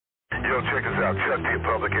Yo, check us out. Chuck the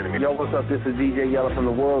Public Enemy. Yo, what's up? This is DJ Yella from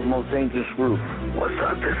the world's most dangerous group. What's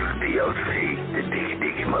up? This is DOC, the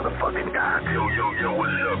diggy motherfucking doc. Yo, what's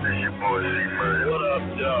up? This your boy Z-Man. What up,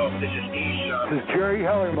 yo? This is E-Shot. This is Jerry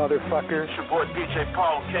Heller, motherfucker. It's your boy DJ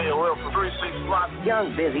Paul KOL from 36 Block.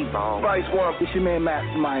 Young Busy Bone. Vice One. It's your man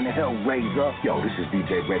Mastermind, the Hellraiser. Yo, this is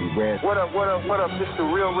DJ Ready Red. What up? This is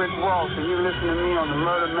the real Rick Ross, and you're listening to me on the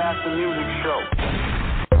Murder Master Music Show.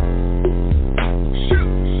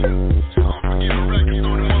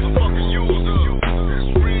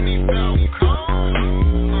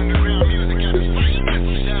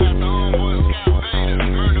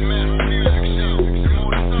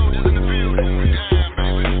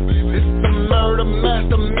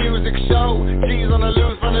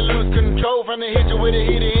 Finna hit you with a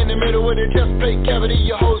hitter in the middle with a chest plate cavity.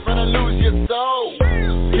 Your hoes finna lose your soul.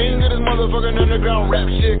 King of this motherfucking underground rap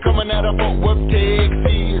shit coming out of Fort Worth,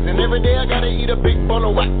 Texas. And every day I gotta eat a big bowl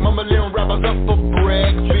of whack, mumbling rappers up for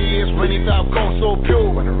breakfast. Rainy top cone so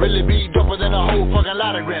pure, and it really be doper than a whole fucking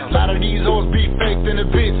lot of grams. A lot of these hoes be faked in the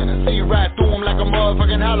bitch, and I see right through them like a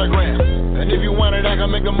motherfucking hologram. And if you want it, I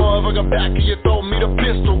can make a motherfucking back of your throat, meet a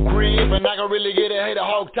pistol grip. And I can really get a hater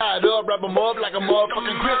hog tied up, wrap them up like a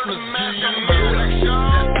motherfucking Christmas tree.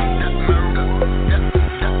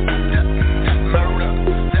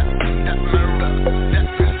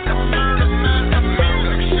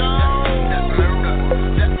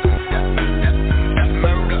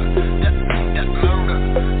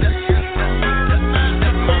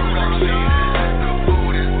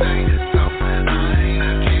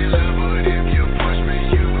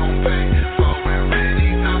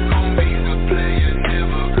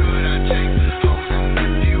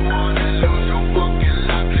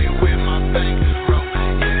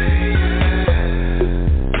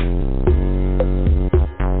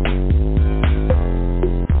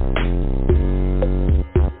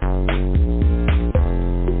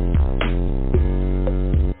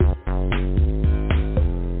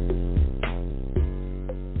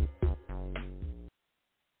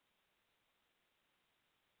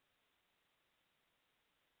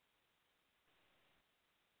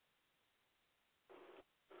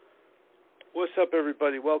 What's up,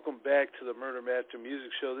 everybody? Welcome back to the Murder Master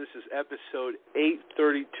Music Show. This is episode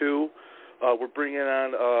 832. We're bringing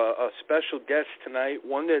on a special guest tonight,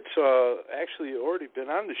 one that's actually already been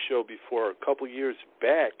on the show before a couple years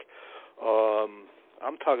back.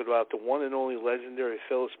 I'm talking about the one and only legendary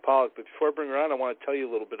Phyllis Pollack. But before I bring her on, I want to tell you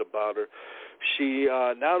a little bit about her. She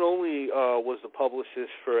not only was the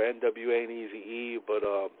publicist for NWA and Eazy-E, but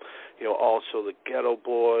also the Ghetto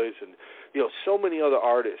Boys and so many other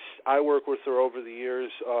artists. I worked with her over the years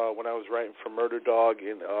when I was writing for Murder Dog,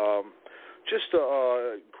 and just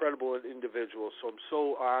an incredible individual. So I'm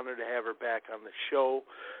so honored to have her back on the show.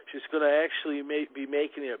 She's going to actually be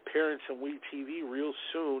making an appearance on WeTV real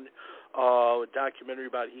soon. A documentary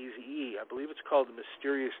about Eazy-E. I believe it's called The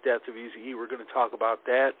Mysterious Death of Eazy-E. We're going to talk about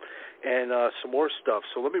that and some more stuff.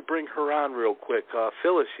 So let me bring her on real quick.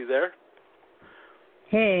 Phyllis, you there?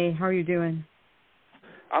 Hey, how are you doing?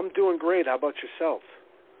 I'm doing great. How about yourself?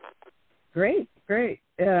 Great.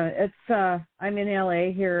 I'm in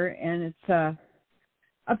LA here, and it's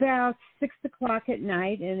about 6 o'clock at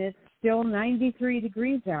night, and it's still 93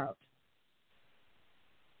 degrees out.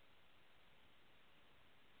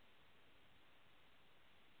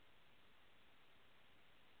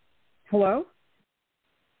 Hello?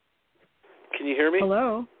 Can you hear me?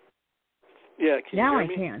 Hello? Yeah, can you hear me? Now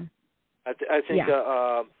I can. I think,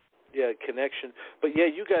 connection. But, yeah,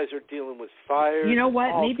 you guys are dealing with fires. You know what?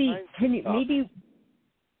 It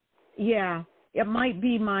might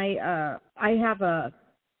be my, I have a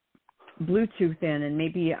Bluetooth in, and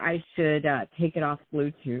maybe I should take it off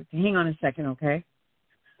Bluetooth. Hang on a second, okay?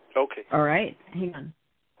 Okay. All right, hang on.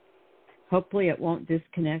 Hopefully it won't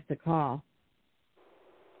disconnect the call.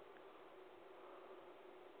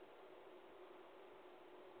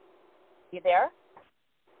 You there?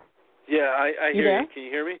 Yeah, I hear you. Can you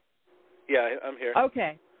hear me? Yeah, I'm here.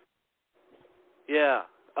 Okay. Yeah,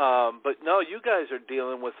 but no, you guys are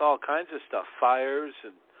dealing with all kinds of stuff, fires,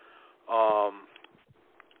 and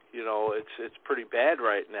it's pretty bad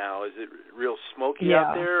right now. Is it real smoky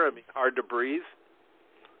out there? I mean, hard to breathe?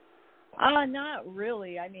 Not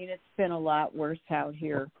really. I mean, it's been a lot worse out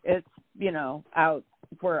here. It's, out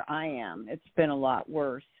where I am, it's been a lot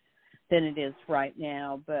worse than it is right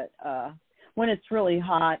now. But when it's really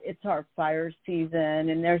hot, it's our fire season,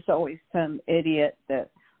 and there's always some idiot that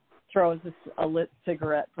throws a lit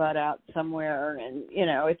cigarette butt out somewhere. And,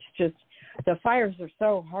 it's just, the fires are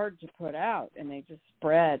so hard to put out, and they just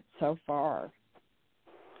spread so far.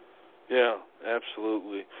 Yeah,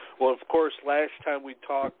 absolutely. Well, of course, last time we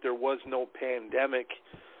talked, there was no pandemic.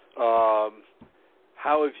 How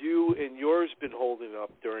have you and yours been holding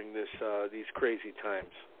up during these crazy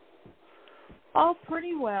times? Oh,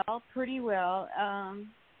 pretty well.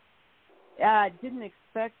 Didn't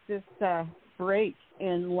expect this break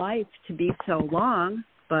in life to be so long,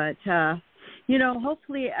 but,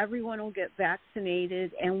 hopefully everyone will get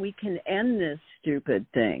vaccinated and we can end this stupid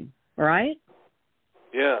thing, right?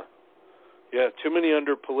 Yeah, too many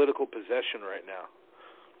under political possession right now.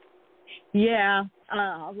 Yeah,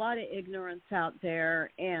 a lot of ignorance out there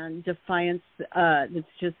and defiance that's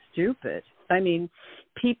just stupid. I mean,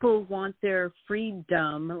 people want their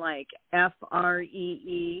freedom, like FREE-DUMB,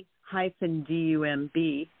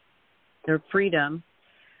 their freedom.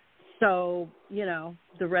 So,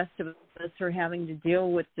 the rest of us are having to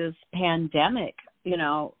deal with this pandemic,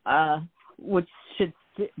 which should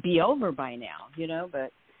be over by now,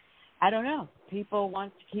 but I don't know. People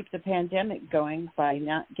want to keep the pandemic going by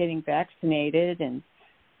not getting vaccinated and,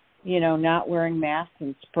 not wearing masks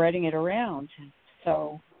and spreading it around.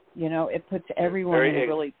 So, it puts everyone in a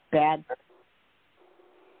really bad.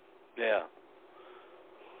 Yeah.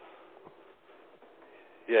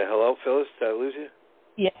 Yeah, hello, Phyllis, did I lose you?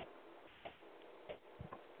 Yeah.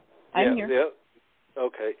 I'm here. Yeah,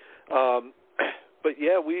 okay. But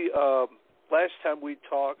yeah, we last time we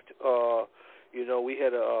talked, we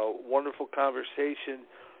had a wonderful conversation,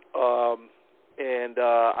 and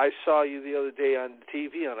I saw you the other day on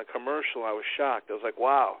TV on a commercial. I was shocked. I was like,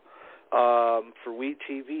 wow. For WE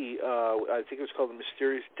TV, I think it was called The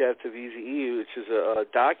Mysterious Death of Eazy-E, which is a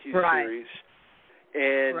docu-series. Right.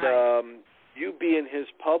 And you being his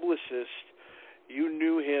publicist, you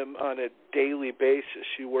knew him on a daily basis.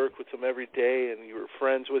 You worked with him every day, and you were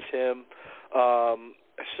friends with him.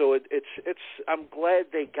 So it's. I'm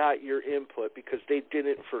glad they got your input because they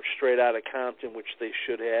didn't for Straight Outta Compton, which they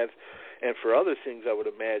should have, and for other things I would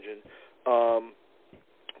imagine.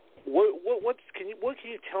 What can you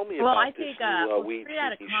tell me about this new WE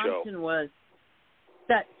TV show?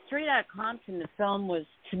 Straight Outta Compton, the film was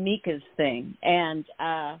Tamika's thing, and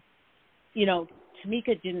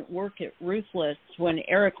Tamika didn't work at Ruthless when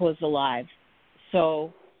Eric was alive,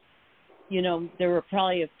 so there were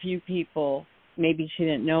probably a few people maybe she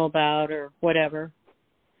didn't know about or whatever,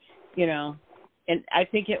 and I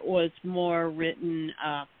think it was more written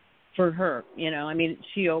for her. I mean,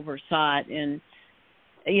 she oversaw it and.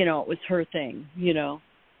 It was her thing,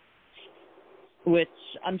 which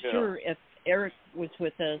I'm sure if Eric was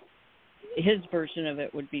with us, his version of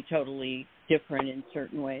it would be totally different in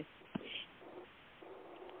certain ways.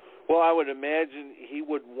 Well, I would imagine he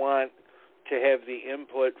would want to have the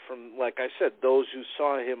input from, like I said, those who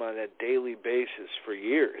saw him on a daily basis for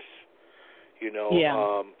years,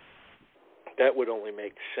 that would only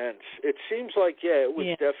make sense. It seems like, it was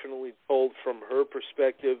definitely told from her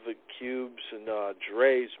perspective, the Cubes and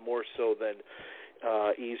Dre's more so than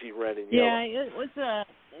Easy, Ren, and Yellow. Yeah, it was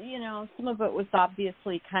some of it was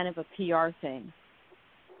obviously kind of a PR thing,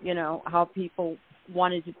 how people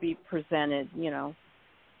wanted to be presented,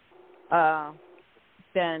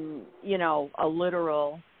 than, a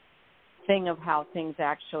literal thing of how things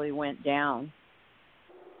actually went down.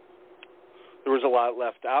 There was a lot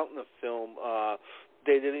left out in the film.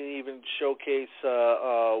 They didn't even showcase,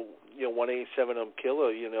 187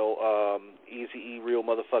 Killer, Eazy-E, Real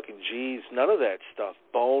Motherfucking G's, none of that stuff.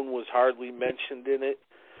 Bone was hardly mentioned in it.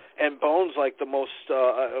 And Bone's like the most,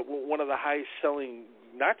 one of the highest selling,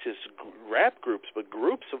 not just rap groups, but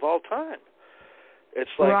groups of all time.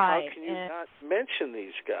 It's like, how can you not mention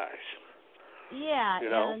these guys? Yeah,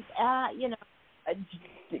 and,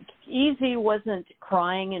 Eazy wasn't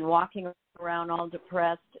crying and walking around all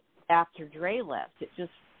depressed after Dre left. It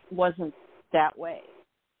just wasn't that way,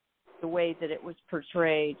 the way that it was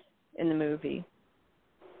portrayed in the movie.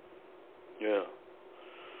 Yeah,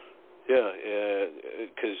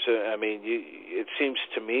 because, it seems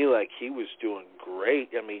to me like he was doing great.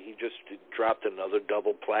 I mean, he just dropped another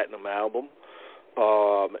double platinum album,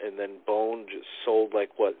 and then Bone just sold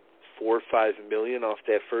 4 or 5 million off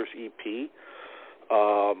that first EP.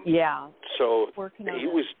 So he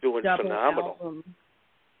was doing phenomenal. Album.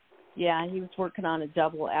 Yeah, he was working on a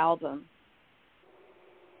double album.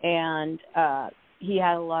 And he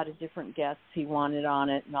had a lot of different guests he wanted on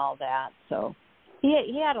it and all that. So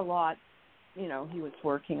he had a lot, he was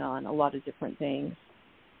working on a lot of different things.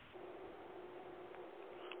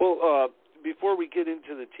 Well, before we get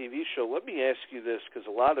into the TV show, let me ask you this, because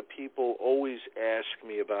a lot of people always ask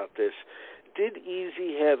me about this. Did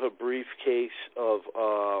Eazy have a briefcase of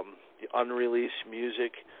unreleased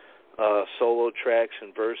music solo tracks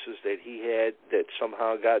and verses that he had that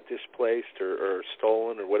somehow got displaced or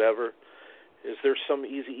stolen or whatever? Is there some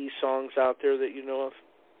Eazy-E songs out there that you know of?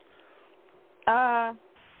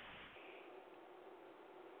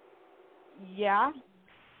 Yeah.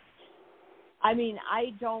 I mean,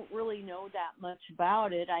 I don't really know that much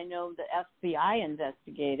about it. I know the FBI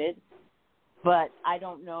investigated, but I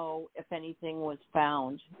don't know if anything was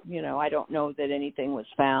found. You know, I don't know that anything was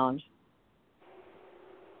found.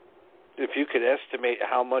 If you could estimate,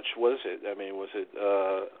 how much was it? I mean, was it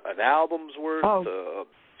an album's worth, a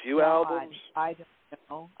few albums? I don't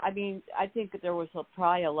know. I mean, I think that there was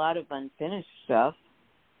probably a lot of unfinished stuff,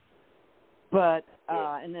 but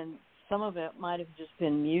and then some of it might have just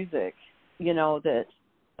been music, you know, that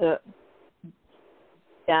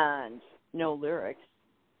and no lyrics.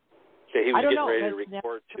 Yeah, he was getting ready to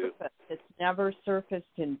record too. It's never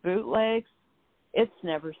surfaced in bootlegs. It's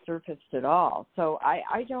never surfaced at all. So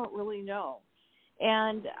I don't really know.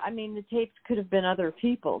 And, I mean, the tapes could have been other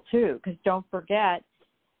people, too, because don't forget,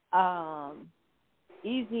 Eazy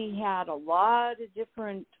had a lot of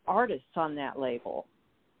different artists on that label.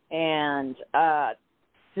 And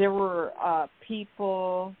there were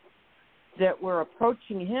people that were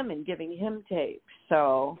approaching him and giving him tapes.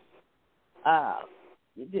 So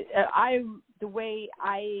the way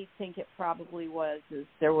I think it probably was is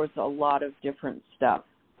there was a lot of different stuff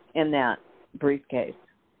in that briefcase.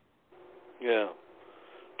 Yeah.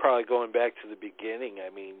 Probably going back to the beginning. I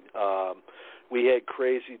mean, we had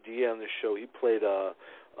Crazy D on the show. He played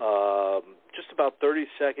just about 30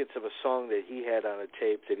 seconds of a song that he had on a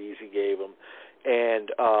tape that Eazy gave him.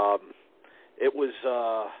 And it was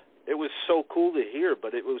so cool to hear,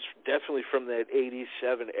 but it was definitely from that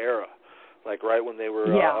 87 era, like right when they were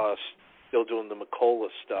still doing the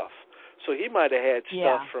McCullough stuff. So he might have had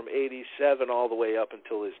stuff from 87 all the way up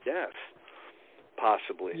until his death,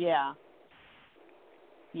 possibly. Yeah.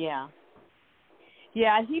 Yeah,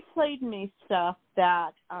 he played me stuff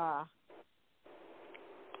that,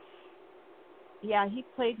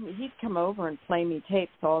 he'd come over and play me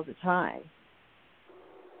tapes all the time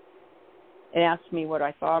and ask me what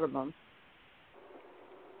I thought of them.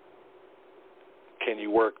 Can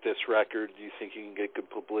you work this record? Do you think you can get good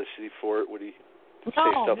publicity for it? Would he say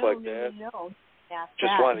stuff like that? No.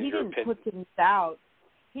 Just wanted your opinion. He didn't put things out.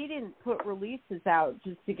 He didn't put releases out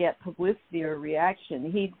just to get publicity or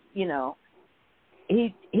reaction. He'd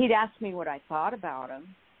ask me what I thought about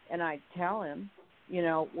him, and I'd tell him, you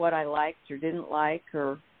know, what I liked or didn't like,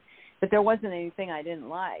 but there wasn't anything I didn't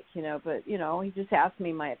like, you know. But you know, he just asked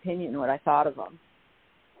me my opinion, what I thought of him.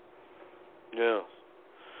 Yeah.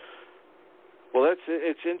 Well,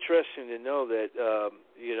 it's interesting to know that,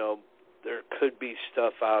 you know, there could be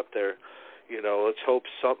stuff out there. You know, let's hope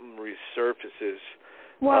something resurfaces.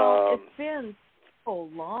 Well, it's been so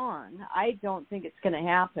long. I don't think it's going to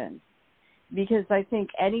happen because I think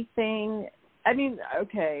anything, I mean,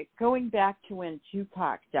 okay, going back to when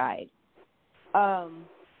Tupac died,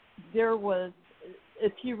 there was,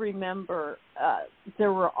 if you remember,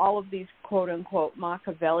 there were all of these quote-unquote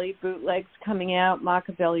Machiavelli bootlegs coming out,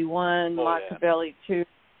 Machiavelli 1, Machiavelli 2,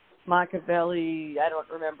 Machiavelli, I don't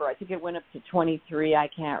remember. I think it went up to 23. I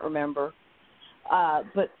can't remember.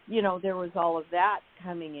 But, you know, there was all of that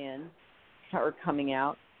coming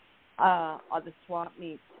out, on the swap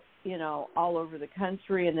meets, you know, all over the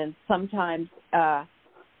country. And then sometimes,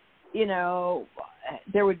 you know,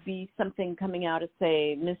 there would be something coming out of,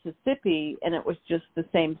 say, Mississippi, and it was just the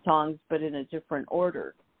same songs but in a different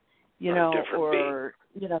order, you know, or,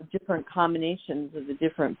 you know, different combinations of the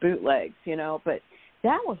different bootlegs, you know. But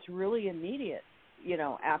that was really immediate, you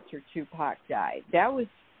know, after Tupac died. That was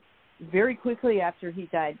very quickly after he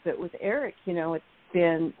died. But with Eric, you know, it's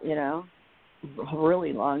been, you know, a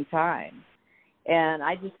really long time. And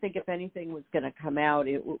I just think if anything was going to come out,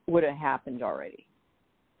 it would have happened already.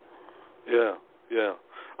 Yeah.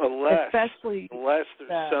 Unless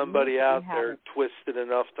there's somebody out there twisted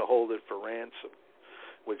enough to hold it for ransom,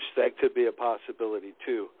 which that could be a possibility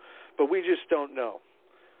too. But we just don't know.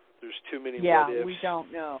 There's too many what ifs. Yeah, we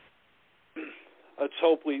don't know. Let's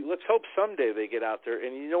hope someday they get out there.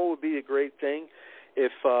 And you know what would be a great thing?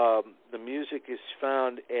 If the music is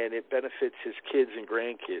found and it benefits his kids and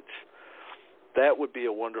grandkids. That would be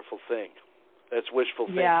a wonderful thing. That's wishful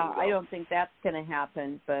thinking, Yeah, though. I don't think that's going to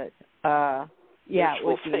happen, but it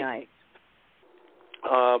would be nice.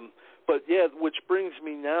 But yeah, which brings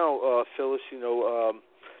me now, Phyllis, you know,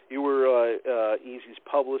 you were Eazy's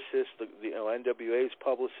publicist, the NWA's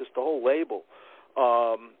publicist, the whole label.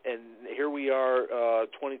 And here we are,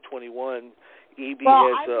 2021. EB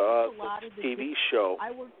has a TV show.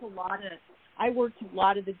 I I worked a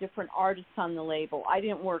lot of the different artists on the label. I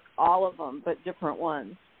didn't work all of them, but different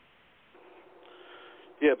ones.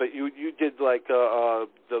 Yeah, but you did like the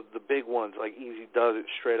big ones, like Easy Does It,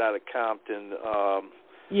 Straight Outta Compton,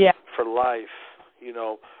 For Life, you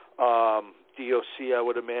know, DOC, I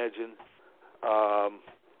would imagine.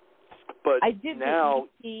 But I did now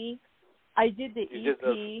the EP. I did the EP,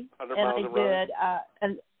 and I did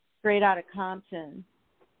and Straight Outta Compton.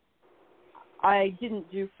 I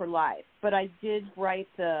didn't do For Life, but I did write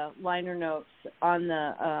the liner notes on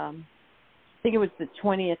the, I think it was the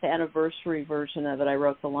 20th anniversary version of it. I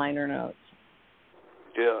wrote the liner notes.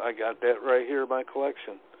 Yeah, I got that right here in my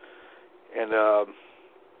collection. And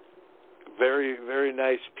very, very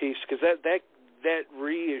nice piece, because that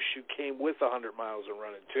reissue came with 100 Miles of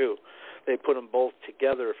Running, too. They put them both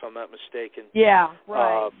together, if I'm not mistaken. Yeah,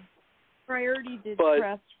 right. Priority did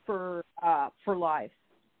press For Life.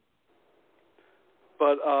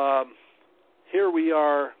 But here we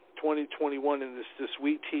are, 2021, and this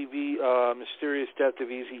Sweet TV Mysterious Death of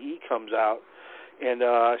Eazy-E comes out. And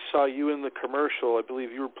I saw you in the commercial. I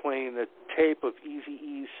believe you were playing the tape of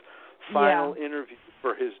Eazy-E's final interview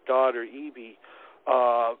for his daughter, Evie.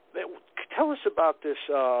 Tell us about this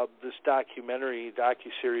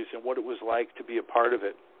docuseries and what it was like to be a part of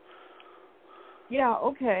it. Yeah,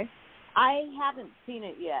 okay. I haven't seen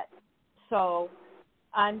it yet, so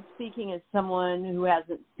I'm speaking as someone who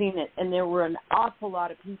hasn't seen it, and there were an awful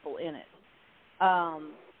lot of people in it.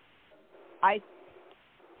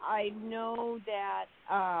 I know that,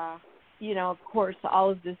 you know, of course, all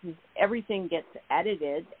of this everything gets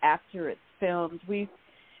edited after it's filmed. We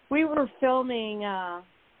were filming,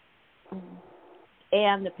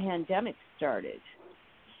 and the pandemic started.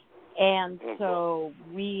 And so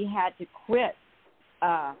we had to quit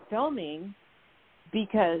filming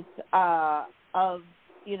because of,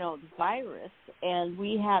 you know, the virus. And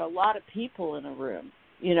we had a lot of people in a room.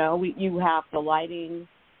 You know, you have the lighting,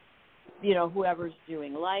 you know, whoever's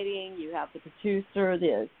doing lighting, you have the producer,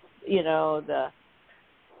 the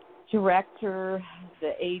director, the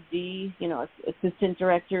AD, you know, assistant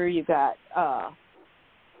director, you got,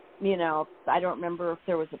 you know, I don't remember if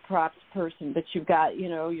there was a props person, but you've got, you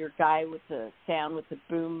know, your guy with the sound with the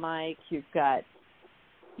boom mic, you've got,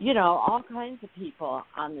 you know, all kinds of people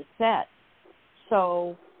on the set.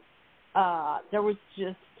 So there was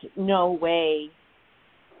just no way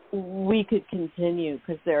we could continue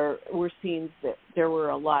because there were scenes that there were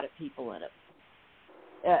a lot of people in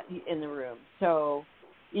it, in the room. So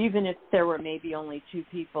even if there were maybe only 2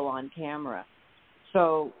 people on camera.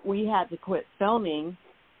 So we had to quit filming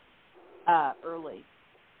early.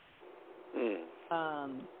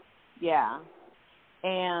 Yeah.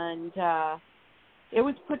 And it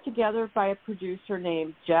was put together by a producer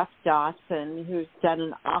named Jeff Dawson, who's done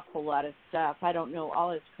an awful lot of stuff. I don't know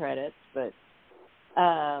all his credits, but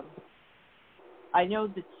I know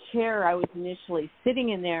the chair I was initially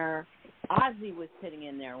sitting in there, Ozzy was sitting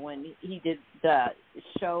in there when he did the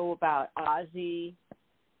show about Ozzy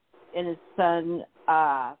and his son,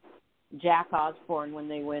 Jack Osborne, when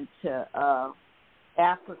they went to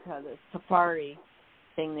Africa, the safari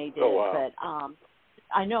thing they did. Oh, wow. But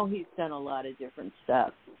I know he's done a lot of different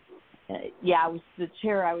stuff. Yeah, it was the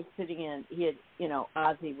chair I was sitting in. He had, you know,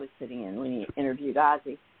 Ozzy was sitting in when he interviewed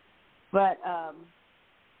Ozzy. But,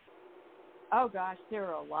 oh gosh, there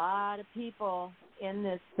are a lot of people in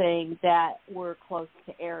this thing that were close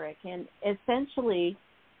to Eric. And essentially,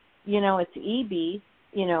 you know, it's Evie,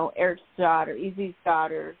 you know, Eric's daughter, Easy's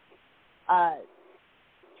daughter,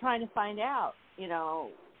 trying to find out, you know,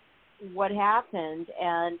 what happened.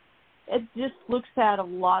 And it just looks at a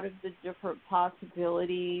lot of the different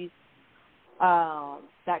possibilities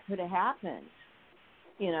that could have happened,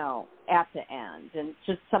 you know, at the end. And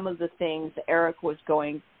just some of the things Eric was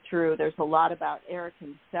going through. There's a lot about Eric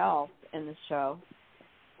himself in the show,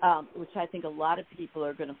 which I think a lot of people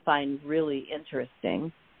are going to find really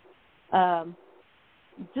interesting.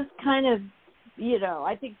 Just kind of, you know,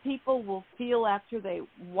 I think people will feel after they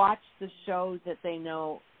watch the show that they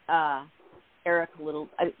know Eric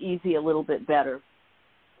Eazy a little bit better.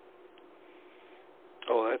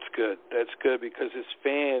 Oh, that's good. That's good because his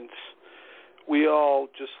fans, we all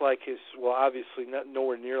just like his, well, obviously not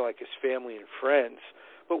nowhere near like his family and friends,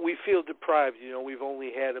 but we feel deprived. You know, we've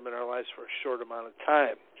only had him in our lives for a short amount of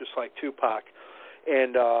time, just like Tupac.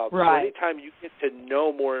 And so anytime you get to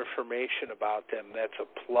know more information about them, that's a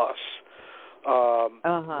plus.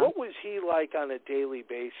 What was he like on a daily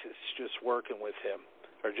basis just working with him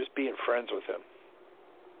or just being friends with him?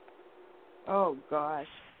 Oh, gosh.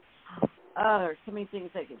 There's so many things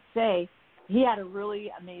I could say. He had a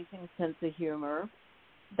really amazing sense of humor.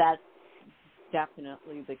 That's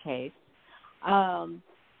definitely the case.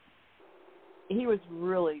 He was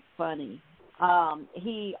really funny.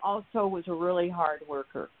 He also was a really hard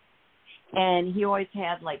worker. And he always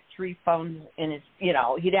had like 3 phones in his,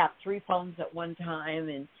 he'd have 3 phones at one time,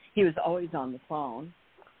 and he was always on the phone.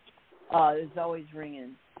 It was always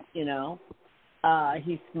ringing,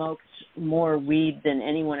 He smoked more weed than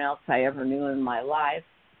anyone else I ever knew in my life.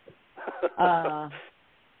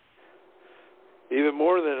 Even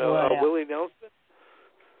more than Willie Nelson?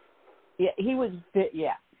 Yeah, he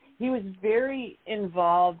was very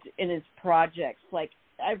involved in his projects. Like,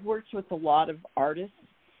 I've worked with a lot of artists,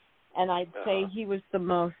 and I'd say he was the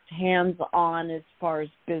most hands-on as far as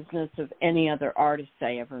business of any other artist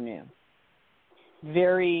I ever knew.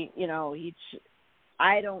 Very,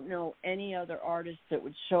 I don't know any other artist that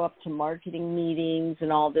would show up to marketing meetings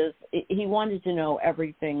and all this. He wanted to know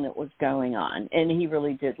everything that was going on, and he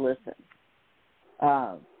really did listen.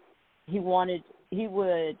 He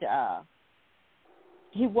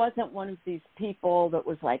wasn't one of these people that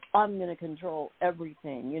was like, I'm going to control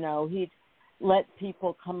everything. He'd let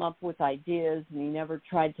people come up with ideas, and he never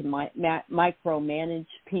tried to micromanage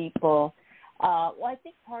people. Well, I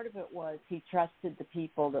think part of it was he trusted the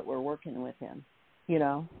people that were working with him,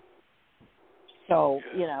 So,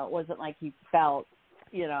 it wasn't like he felt,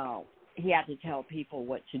 he had to tell people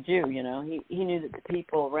what to do, He knew that the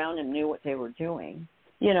people around him knew what they were doing,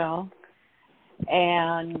 And,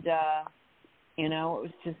 it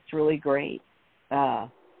was just really great.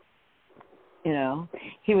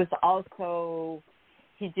 He was also,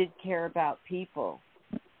 he did care about people.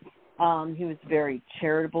 He was very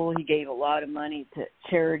charitable. He gave a lot of money to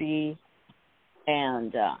charity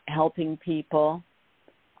and helping people,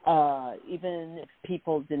 even if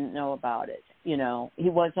people didn't know about it. He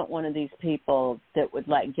wasn't one of these people that would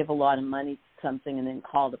give a lot of money to something and then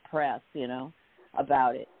call the press,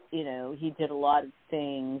 about it. He did a lot of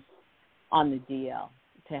things on the DL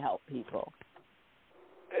to help people.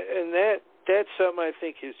 And that's something I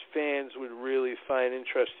think his fans would really find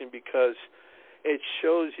interesting, because it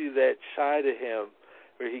shows you that side of him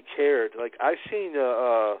where he cared. Like, I've seen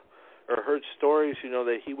or heard stories,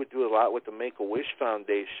 that he would do a lot with the Make-A-Wish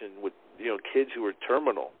Foundation with, kids who were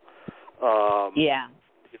terminal.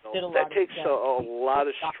 That takes a lot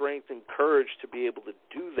of strength and courage to be able to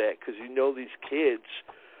do that, because these kids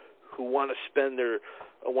who want to spend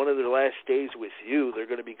one of their last days with you, they're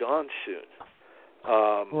going to be gone soon.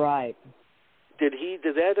 Right. Did he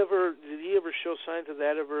ever show signs of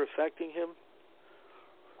that ever affecting him?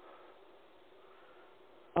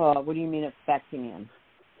 What do you mean affecting him?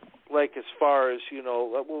 Like, as far as,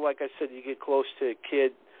 like I said, you get close to a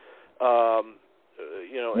kid, No,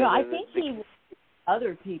 I think he wanted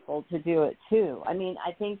other people to do it, too. I mean,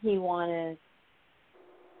 I think he wanted,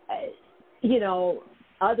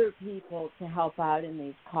 other people to help out in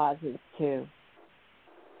these causes, too,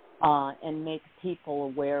 and make people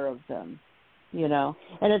aware of them, And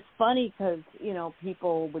it's funny because,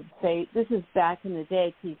 people would say, this is back in the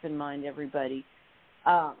day, keep in mind, everybody,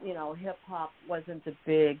 hip-hop wasn't the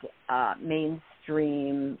big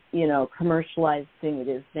mainstream, commercialized thing it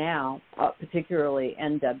is now, particularly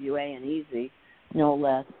NWA and Eazy, no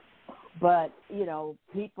less. But,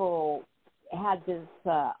 people had this,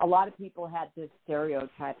 a lot of people had this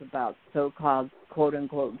stereotype about so-called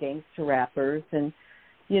quote-unquote gangster rappers. And,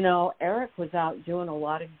 Eric was out doing a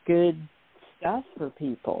lot of good stuff for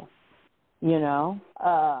people, It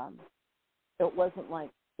wasn't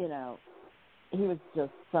like, he was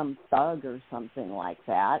just some thug or something like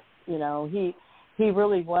that. He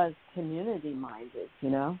really was community-minded,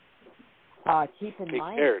 Keep in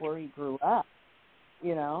mind where he grew up,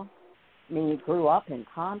 he grew up in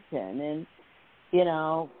Compton, and,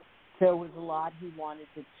 there was a lot he wanted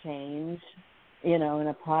to change, in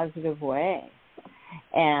a positive way.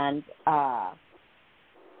 And,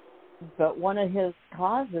 but one of his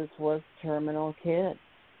causes was terminal kids.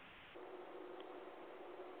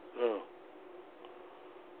 Oh.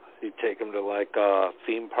 He'd take them to,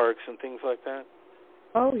 theme parks and things like that?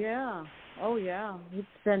 Oh, yeah. He'd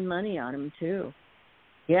spend money on them, too.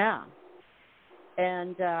 Yeah.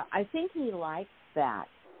 And I think he liked that,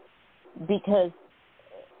 because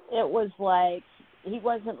it was like, he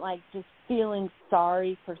wasn't, just feeling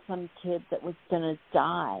sorry for some kid that was going to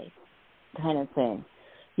die kind of thing.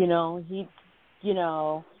 He'd,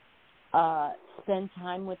 spend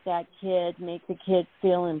time with that kid, make the kid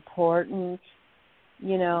feel important,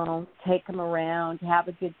 take them around, have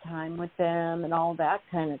a good time with them, and all that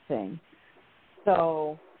kind of thing.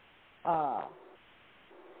 So,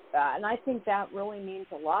 and I think that really means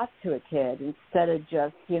a lot to a kid, instead of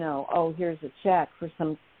just, here's a check for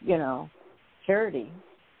some, charity,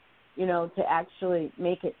 to actually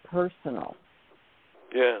make it personal,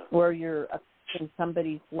 Yeah. Where you're affecting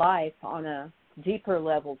somebody's life on a deeper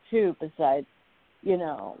level, too, besides,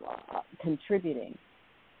 contributing.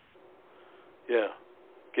 Yeah.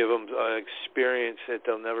 Give them an experience that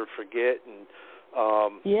they'll never forget. And,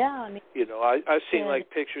 I've seen,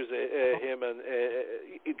 pictures of him and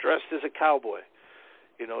dressed as a cowboy,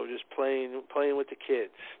 just playing with the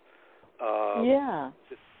kids.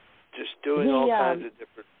 Just doing all kinds of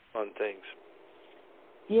different fun things.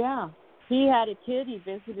 Yeah. He had a kid he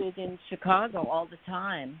visited in Chicago all the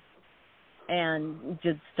time and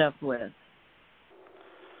did stuff with.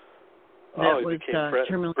 That he was became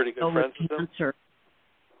terminally pretty good ill friends with with cancer.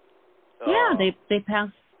 Him? Yeah,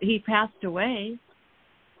 he passed away.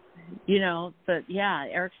 But yeah,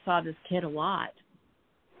 Eric saw this kid a lot.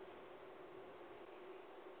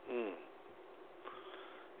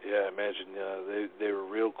 Yeah, I imagine they were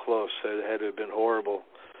real close. It had to have been horrible.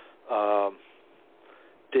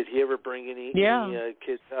 Did he ever bring any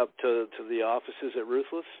kids up to the offices at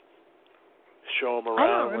Ruthless? Show them around? I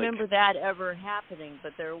don't remember that ever happening,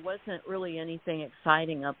 but there wasn't really anything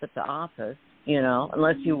exciting up at the office,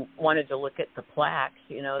 unless you wanted to look at the plaques.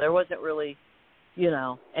 There wasn't really,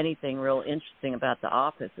 anything real interesting about the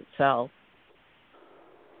office itself.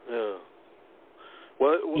 Yeah.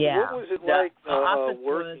 What was it like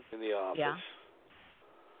working in the office? Yeah.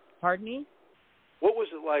 Pardon me? What was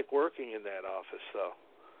it like working in that office, though?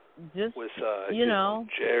 Just, with,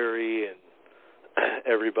 Jerry and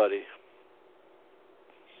everybody.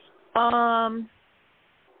 On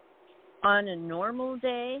a normal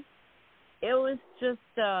day, it was just,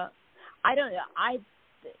 to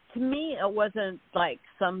me, it wasn't like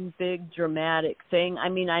some big dramatic thing. I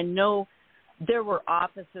mean, I know there were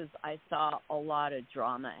offices I saw a lot of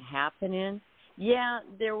drama happen in. Yeah,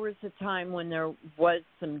 there was a time when there was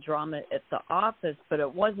some drama at the office, but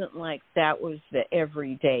it wasn't like that was the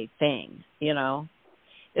everyday thing, It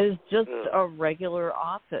was just a regular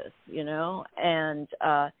office, and, and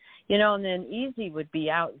then Eazy would be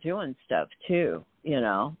out doing stuff too,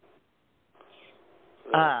 because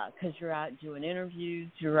you're out doing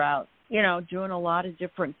interviews, you're out, doing a lot of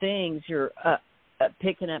different things. You're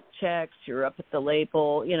picking up checks, you're up at the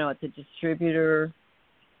label, at the distributor.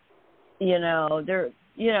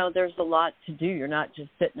 There's a lot to do. You're not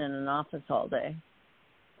just sitting in an office all day.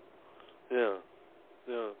 Yeah.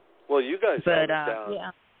 Well, you guys held it down.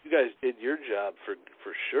 Yeah. You guys did your job for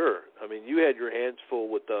sure. I mean, you had your hands full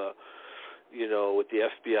with the, with the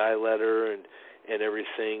FBI letter and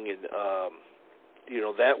everything, and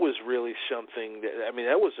that was really something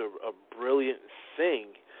that was a brilliant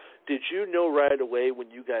thing. Did you know right away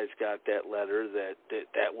when you guys got that letter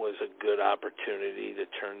that was a good opportunity to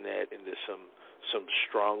turn that into some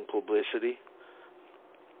strong publicity?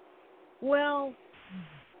 Well,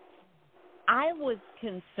 I was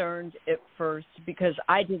concerned at first because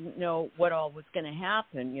I didn't know what all was going to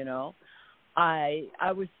happen,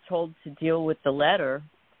 I was told to deal with the letter,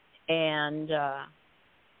 and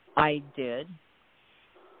I did.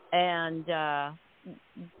 And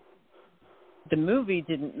the movie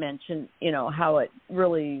didn't mention, how it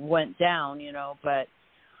really went down, but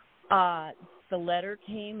the letter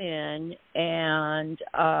came in, and,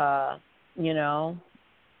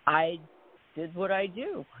 I did what I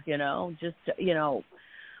do, just,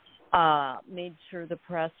 made sure the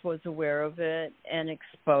press was aware of it and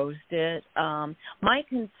exposed it. My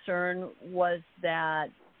concern was that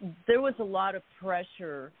there was a lot of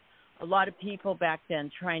pressure, a lot of people back then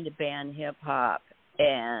trying to ban hip-hop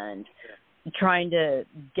and trying to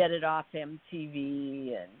get it off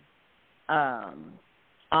MTV and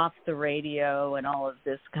off the radio and all of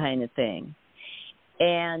this kind of thing.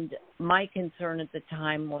 And my concern at the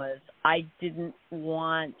time was I didn't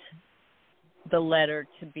want the letter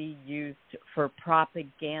to be used for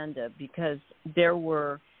propaganda because there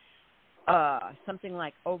were something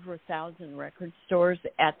like over 1,000 record stores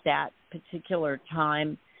at that particular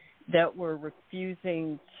time that were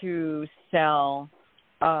refusing to sell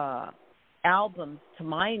albums to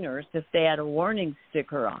minors if they had a warning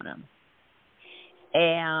sticker on them.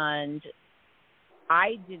 And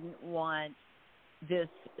I didn't want this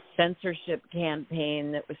censorship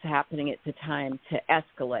campaign that was happening at the time to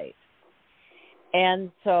escalate.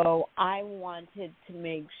 And so I wanted to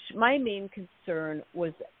my main concern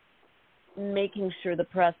was making sure the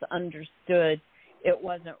press understood it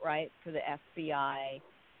wasn't right for the FBI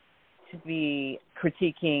to be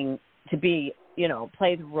critiquing, to be,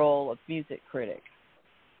 play the role of music critic.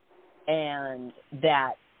 And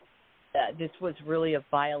that this was really a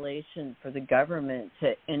violation for the government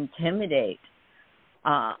to intimidate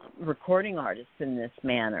recording artists in this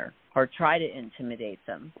manner, or try to intimidate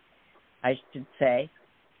them, I should say.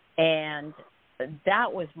 And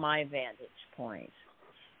that was my vantage point.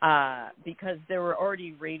 Because there were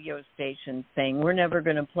already radio stations saying, we're never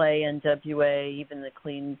going to play NWA, even the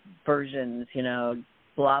clean versions,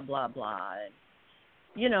 blah, blah, blah. And,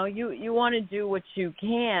 you want to do what you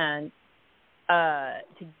can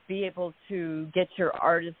to be able to get your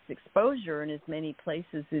artist exposure in as many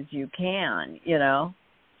places as you can,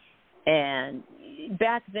 And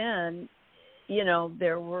back then,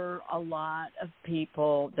 there were a lot of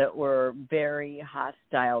people that were very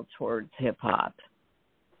hostile towards hip-hop.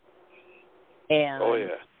 And,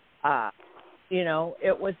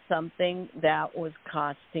 it was something that was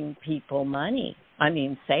costing people money. I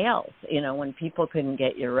mean, sales. When people couldn't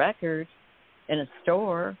get your record in a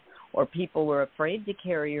store or people were afraid to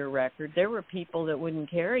carry your record, there were people that wouldn't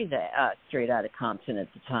carry that Straight Outta Compton at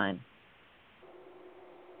the time.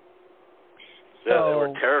 Yeah, they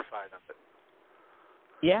were terrified of it.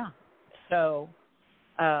 Yeah. So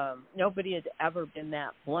nobody had ever been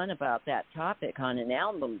that blunt about that topic on an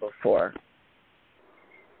album before.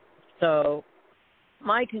 So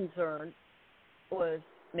my concern was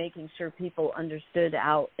making sure people understood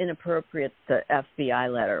how inappropriate the FBI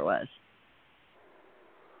letter was.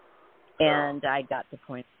 And I got the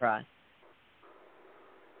point across.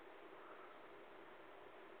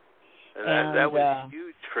 And that was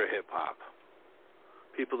huge for hip-hop.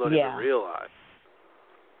 People don't even realize.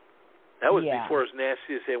 That was before As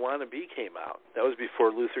Nasty As They Want to Be came out. That was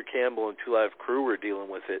before Luther Campbell and 2 Live Crew were dealing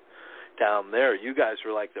with it down there. You guys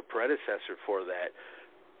were like the predecessor for that.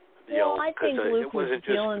 I think Luke was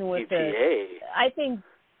dealing with it. I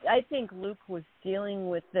think Luke was dealing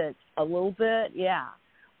with it a little bit,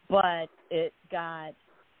 but it got,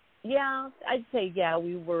 I'd say,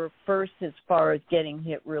 we were first as far as getting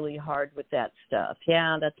hit really hard with that stuff.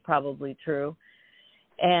 Yeah, that's probably true.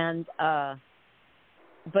 And,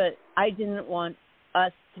 but I didn't want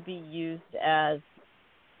us to be used as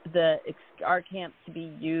our camp to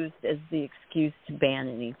be used as the excuse to ban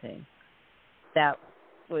anything. That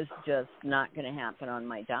was just not going to happen on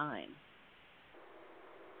my dime.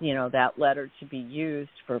 That letter to be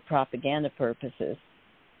used for propaganda purposes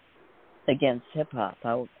against hip-hop.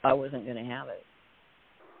 I wasn't going to have it.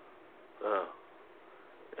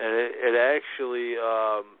 And it actually,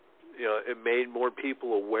 it made more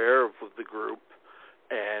people aware of the group.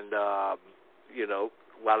 And, a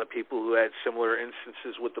lot of people who had similar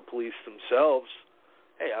instances with the police themselves,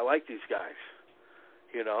 hey, I like these guys.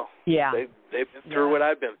 They've been through what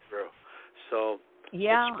I've been through. So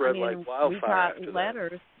it spread like wildfire. We got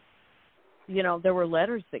letters. There were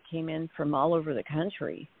letters that came in from all over the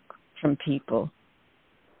country from people.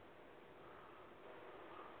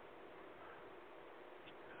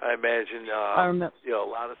 I imagine, a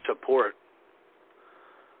lot of support.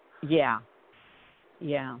 Yeah.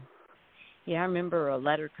 I remember a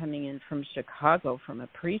letter coming in from Chicago from a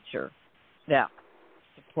preacher that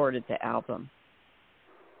supported the album.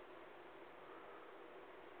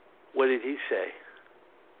 What did he say?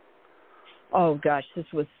 Oh, gosh, this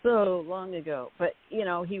was so long ago. But,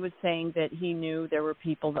 he was saying that he knew there were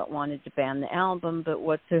people that wanted to ban the album, but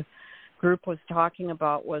what the group was talking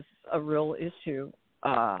about was a real issue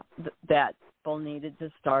that people needed to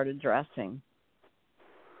start addressing.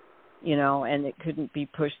 And it couldn't be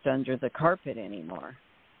pushed under the carpet anymore.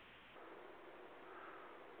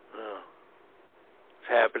 It's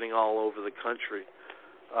happening all over the country.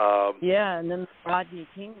 And then the Rodney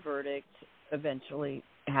King verdict eventually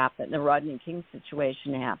happened. The Rodney King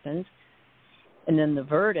situation happened. And then the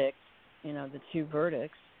verdict, the 2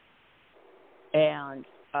 verdicts. And,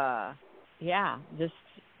 just,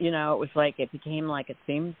 it was like it became like a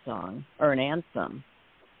theme song or an anthem.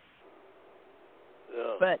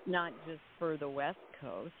 But not just for the West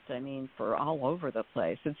Coast. I mean, for all over the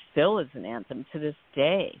place. It still is an anthem to this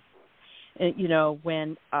day. And,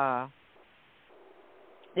 when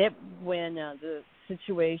the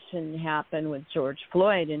situation happened with George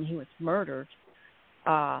Floyd and he was murdered,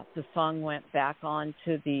 the song went back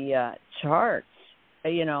onto the charts,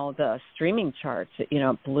 the streaming charts.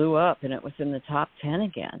 It blew up and it was in the top 10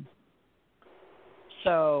 again.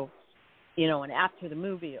 So, and after the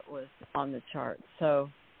movie it was on the charts. So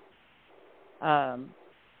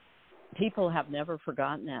people have never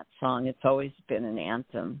forgotten that song. It's always been an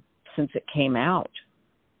anthem since it came out.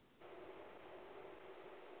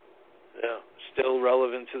 Yeah, still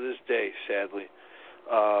relevant to this day, sadly.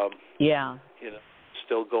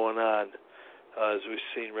 Still going on. As we've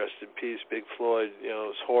seen, rest in peace, Big Floyd.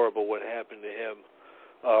 It's horrible what happened to him.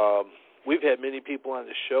 We've had many people on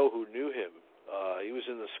the show who knew him. He was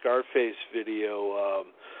in the Scarface video.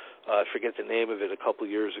 I forget the name of it, a couple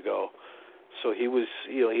years ago. So he was,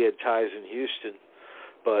 he had ties in Houston.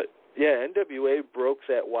 But Yeah, NWA broke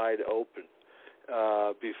that wide open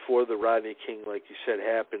before the Rodney King, like you said,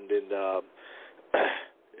 happened, and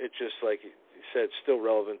it just, like you said, it's still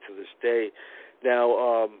relevant to this day.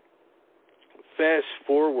 Now, fast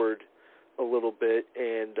forward a little bit,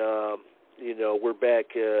 and we're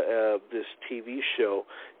back this TV show.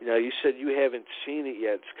 You said you haven't seen it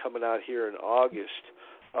yet. It's coming out here in August.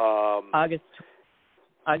 August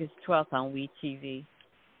 12th on WeTV.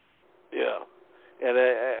 Yeah. And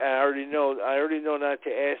I already know not to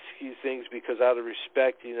ask you things because out of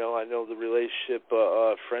respect, I know the relationship,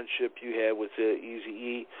 friendship you had with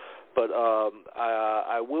Eazy-E, but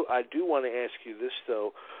I do want to ask you this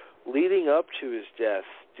though. Leading up to his death,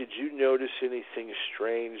 did you notice anything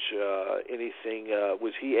strange?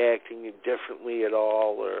 Was he acting differently at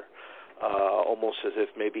all, or almost as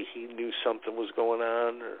if maybe he knew something was going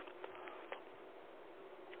on?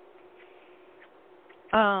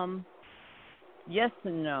 Or? Yes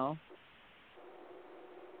and no.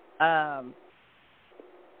 I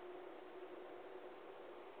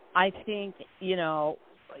think,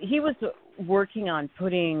 he was working on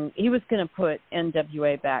he was going to put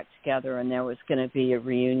NWA back together, and there was going to be a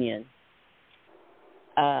reunion.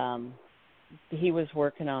 He was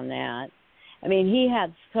working on that. I mean, he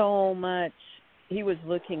had so much he was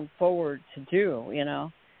looking forward to do,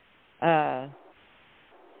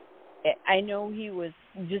 I know he was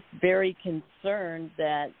just very concerned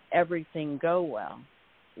that everything go well,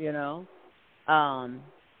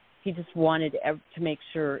 He just wanted to make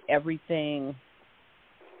sure everything,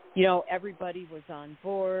 everybody was on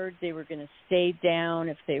board. They were going to stay down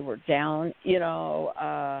if they were down,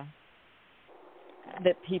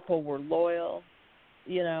 that people were loyal,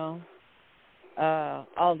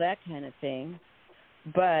 all that kind of thing.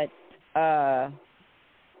 But, I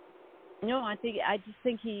just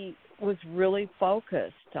think he was really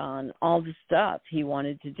focused on all the stuff he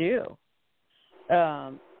wanted to do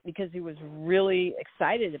because he was really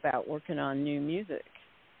excited about working on new music,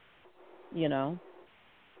 Yeah,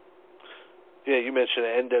 you mentioned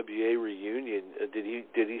an NWA reunion. Did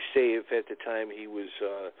he say if at the time he was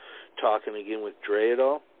talking again with Dre at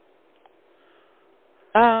all?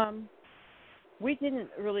 We didn't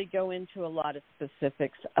really go into a lot of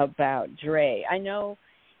specifics about Dre. I know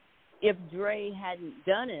if Dre hadn't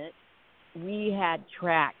done it, we had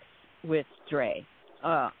tracks with Dre.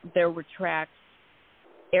 There were tracks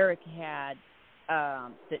Eric had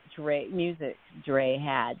that Dre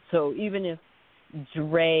had. So even if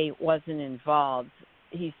Dre wasn't involved,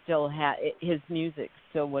 he still had his music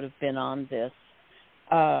still would have been on this,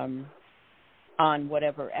 on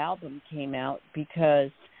whatever album came out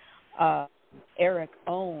because Eric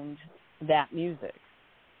owned that music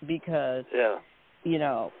because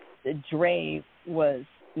Dre was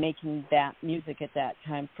making that music at that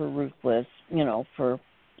time for Ruthless, for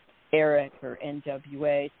Eric or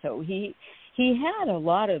NWA. So he had a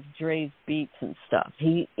lot of Dre's beats and stuff.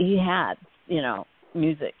 He had,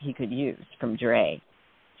 music he could use from Dre.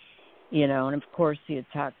 And of course he had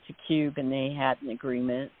talked to Cube and they had an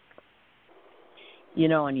agreement.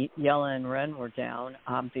 And Yella and Ren were down,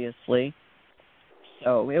 obviously.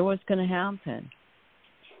 So it was going to happen.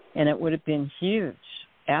 And it would have been huge.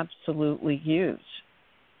 Absolutely huge.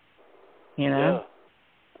 Yeah.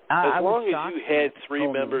 As long as you had three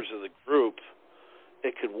members of the group,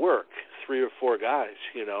 it could work. 3 or 4 guys,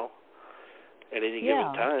 at any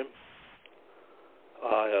given time.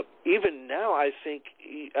 Even now, I think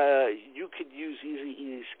you could use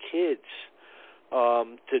Eazy-E's kids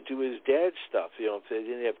to do his dad's stuff. If they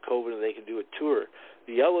didn't have COVID and they can do a tour.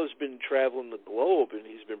 Yella's been traveling the globe, and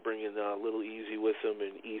he's been bringing Little Easy with him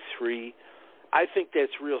and E3. I think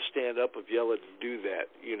that's real stand-up of Yella to do that,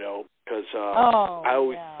 because I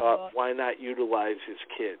always thought, why not utilize his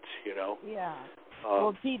kids, Yeah.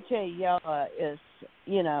 Well, DJ Yella is,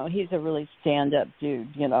 he's a really stand-up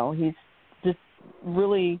dude, He's just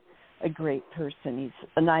really a great person. He's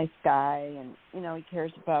a nice guy, and, he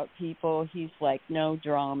cares about people. He's like no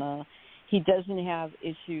drama. He doesn't have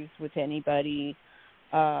issues with anybody,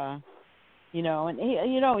 and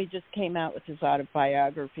he just came out with his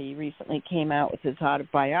autobiography. He recently came out with his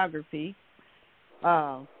autobiography,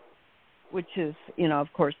 which is,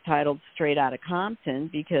 of course, titled Straight Outta Compton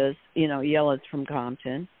because, Yella's from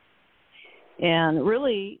Compton. And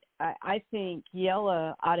really, I think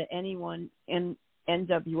Yella, out of anyone in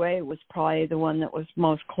NWA, was probably the one that was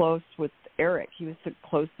most close with Eric. He was the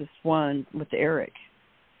closest one with Eric,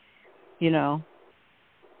 And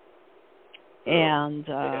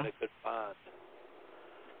they had a good bond.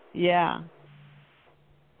 Yeah.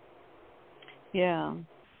 Yeah.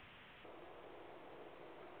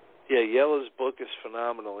 Yeah, Yella's book is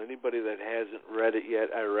phenomenal. Anybody that hasn't read it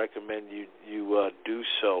yet, I recommend you do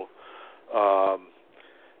so. Of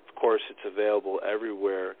course, it's available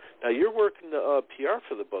everywhere. Now, you're working the PR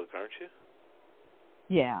for the book, aren't you?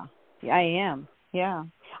 Yeah, I am. Yeah.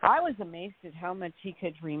 I was amazed at how much he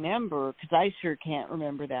could remember, because I sure can't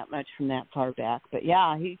remember that much from that far back. But,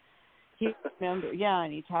 yeah, he remember. Yeah,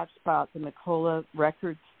 and he talks about the McCullough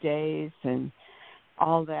Records days and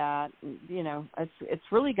all that. You know, it's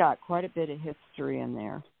really got quite a bit of history in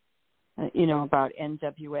there, you know, about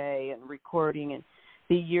NWA and recording and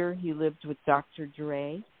the year he lived with Dr.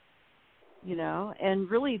 Dre, you know. And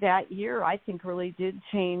really that year, I think, really did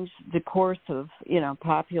change the course of, you know,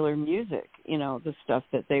 popular music, you know, the stuff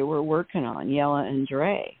that they were working on, Yella and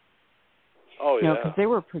Dre. Oh, yeah. You know, because they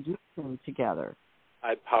were producing together.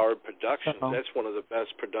 High Powered Productions. That's one of the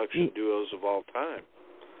best production duos of all time.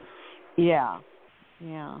 Yeah.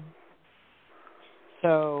 Yeah.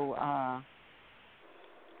 So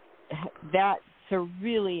that's a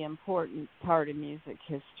really important part of music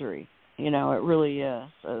history. You know, it really is.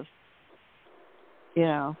 You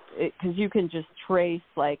know, because you can just trace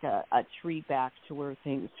like a tree back to where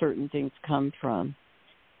certain things come from.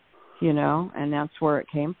 You know, and that's where it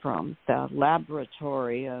came from, the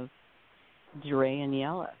laboratory of Dre and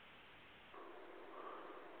Yella.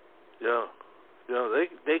 Yeah. You know,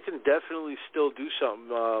 they can definitely still do something.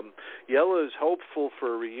 Yella is hopeful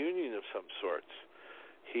for a reunion of some sorts.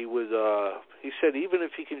 He said even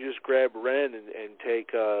if he can just grab Ren and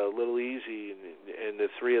take Little Eazy and the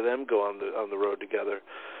three of them go on the road together,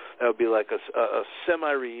 that would be like a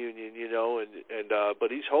semi reunion, you know. And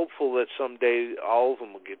but he's hopeful that someday all of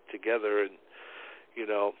them will get together. And you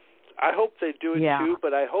know, I hope they do it too.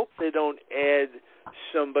 But I hope they don't add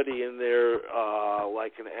somebody in there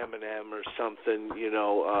like an Eminem or something, you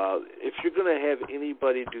know. If you're going to have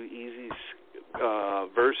anybody do Eazy's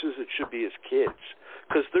verses, it should be his kids,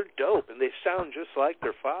 because they're dope and they sound just like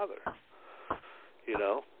their father, you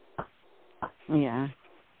know. Yeah.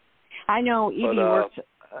 I know Eazy worked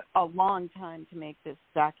a long time to make this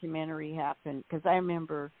documentary happen, because I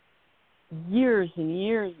remember years and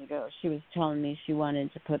years ago she was telling me she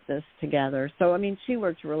wanted to put this together. So, I mean, she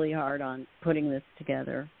worked really hard on putting this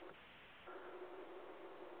together.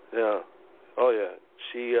 Yeah. Oh, yeah.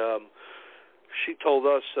 She told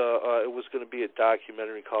us it was going to be a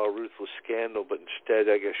documentary called Ruthless Scandal, but instead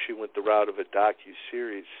I guess she went the route of a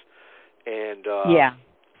docu-series. And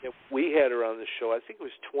we had her on the show, I think it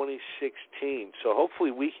was 2016, so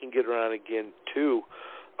hopefully we can get her on again too.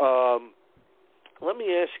 Let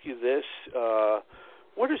me ask you this.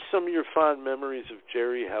 What are some of your fond memories of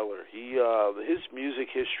Jerry Heller? His music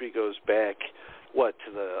history goes back,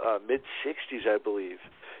 to the mid-'60s, I believe.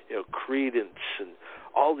 You know, Creedence and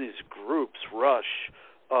all these groups, Rush.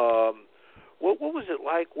 What was it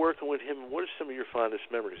like working with him, and what are some of your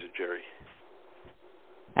fondest memories of Jerry?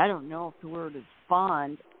 I don't know if the word is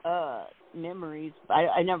fond memories.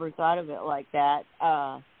 I never thought of it like that.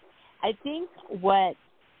 I think what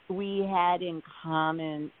we had in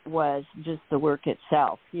common was just the work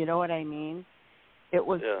itself. You know what I mean? It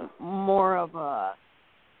was more of a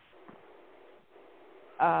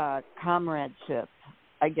comradeship,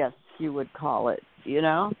 I guess you would call it, you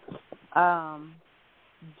know?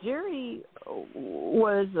 Jerry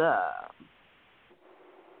was,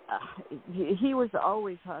 he was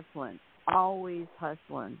always hustling.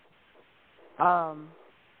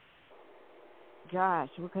 Gosh,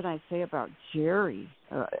 what could I say about Jerry?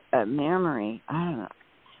 A memory, I don't know.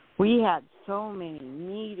 We had so many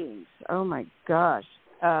meetings. Oh, my gosh.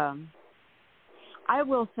 I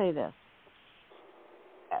will say this.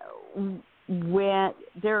 When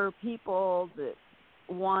there are people that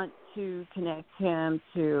want to connect him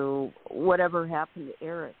to whatever happened to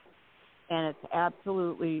Eric, and it's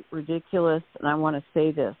absolutely ridiculous, and I want to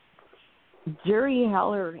say this. Jerry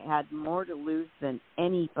Heller had more to lose than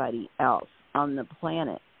anybody else on the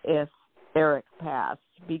planet if Eric passed,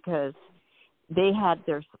 because they had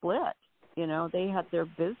their split, you know, they had their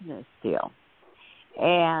business deal.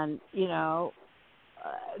 And, you know,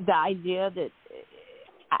 the idea that,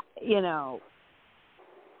 you know,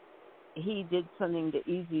 he did something to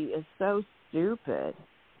Eazy is so stupid.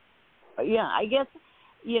 Yeah, I guess,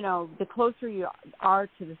 you know, the closer you are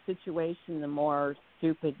to the situation, the more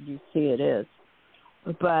stupid you see it is.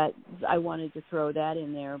 But I wanted to throw that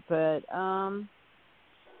in there. But,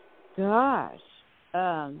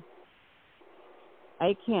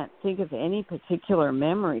 I can't think of any particular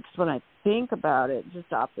memory, because when I think about it,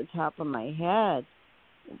 just off the top of my head,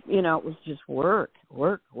 you know, it was just work,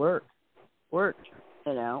 you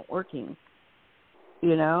know, working.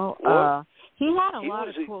 You know, he had a lot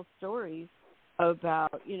of cool stories.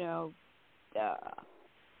 about,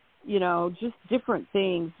 just different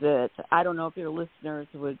things that I don't know if your listeners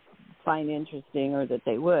would find interesting or that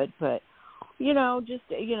they would, but, we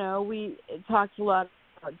talked a lot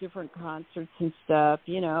about different concerts and stuff,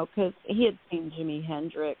 because he had seen Jimi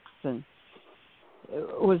Hendrix and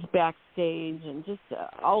was backstage and just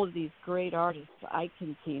all of these great artists,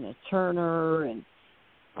 Tina Turner, and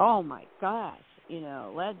oh my gosh,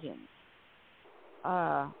 legends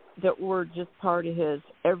that were just part of his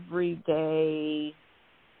everyday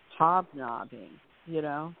hobnobbing, he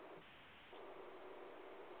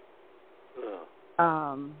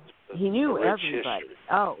knew everybody.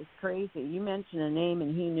 Oh, it was crazy. You mentioned a name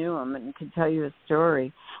and he knew him and could tell you a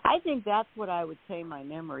story. I think that's what I would say my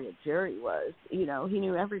memory of Jerry was. He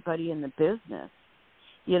knew everybody in the business,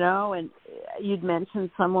 and you'd mention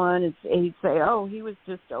someone and he'd say, oh, he was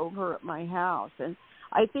just over at my house. And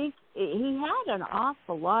I think he had an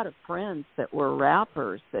awful lot of friends that were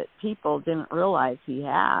rappers that people didn't realize he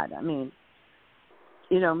had. I mean,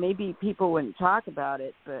 maybe people wouldn't talk about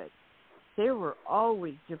it, but there were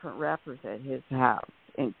always different rappers at his house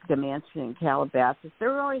in the mansion in Calabasas. There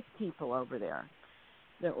were always people over there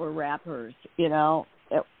that were rappers, It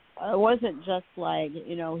wasn't just like,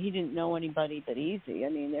 he didn't know anybody but Eazy. I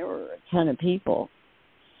mean, there were a ton of people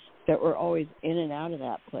that were always in and out of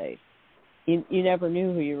that place. You never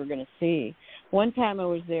knew who you were going to see. One time I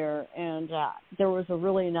was there, and there was a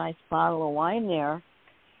really nice bottle of wine there,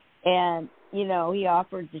 and, he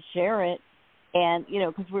offered to share it. And,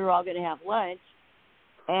 because we were all going to have lunch.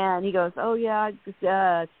 And he goes, oh, yeah,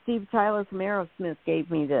 Steve Tyler from Aerosmith gave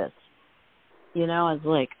me this. I was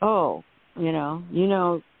like, oh,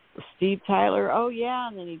 Steve Tyler, oh, yeah.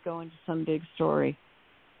 And then he'd go into some big story.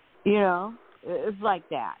 It was like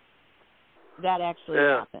that. That actually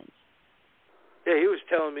happened. Yeah, he was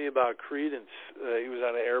telling me about Creedence. He was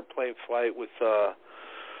on an airplane flight with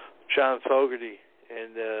John Fogerty.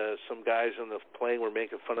 And some guys on the plane were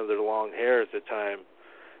making fun of their long hair at the time.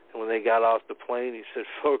 And when they got off the plane, he said,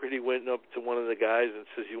 Fogerty went up to one of the guys and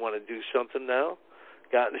says, you want to do something now?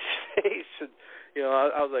 Got in his face. And,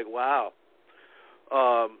 I was like, wow.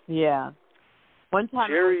 Yeah. One time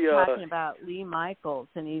Jerry, I was talking about Lee Michaels,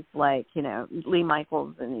 and he's like, Lee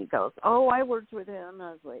Michaels, and he goes, oh, I worked with him. And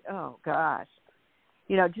I was like, oh, gosh.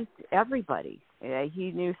 Just everybody. Yeah,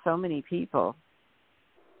 he knew so many people.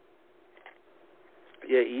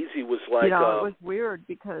 Yeah, Eazy was like... it was weird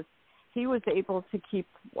because he was able to keep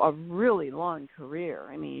a really long career.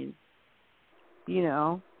 I mean,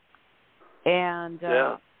 and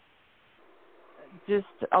just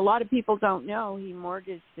a lot of people don't know he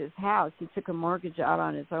mortgaged his house. He took a mortgage out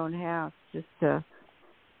on his own house just to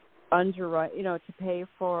underwrite, to pay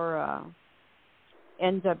for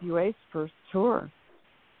NWA's first tour.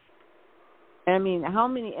 I mean,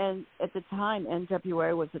 and at the time,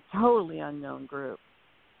 NWA was a totally unknown group.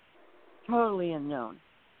 Totally unknown.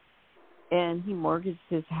 And he mortgaged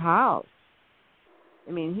his house.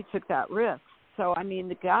 I mean, he took that risk. So, I mean,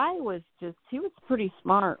 the guy was he was pretty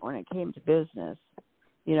smart when it came to business,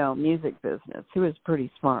 music business. He was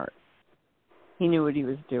pretty smart. He knew what he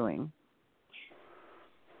was doing.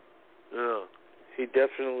 Yeah, he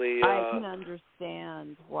definitely... I can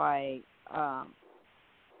understand why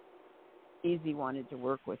Eazy wanted to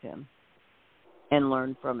work with him and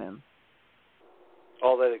learn from him.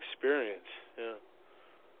 All that experience, yeah.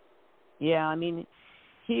 Yeah, I mean,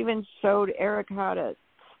 he even showed Eric how to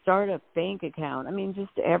start a bank account. I mean,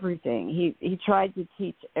 just everything. He tried to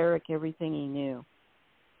teach Eric everything he knew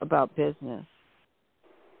about business.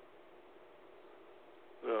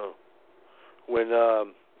 Oh. When,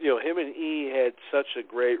 him and E had such a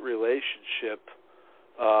great relationship,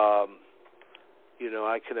 I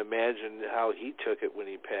can imagine how he took it when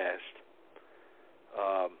he passed.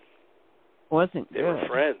 Wasn't they good. Were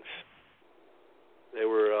friends. They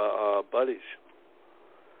were buddies.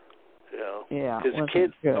 Yeah, his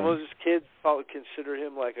kids. Some of his kids probably consider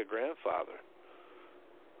him like a grandfather.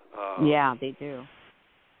 Yeah, they do.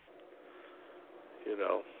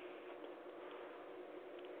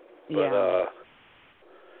 But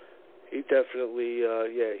he definitely,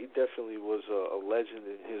 he definitely was a legend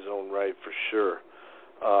in his own right for sure.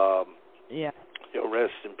 Yeah.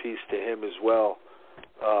 Rest in peace to him as well.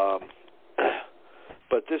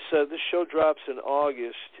 But this show drops in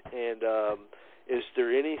August, and is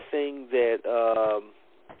there anything that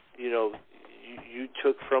you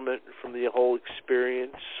took from it, from the whole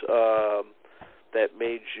experience, that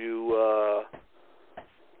made you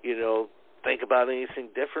think about anything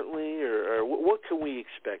differently, or what can we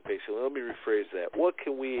expect? Basically, let me rephrase that. What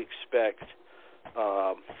can we expect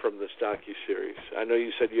from this docuseries? I know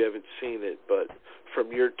you said you haven't seen it, but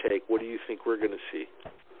from your take, what do you think we're going to see?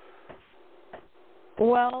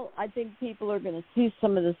 Well, I think people are going to see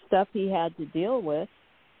some of the stuff he had to deal with,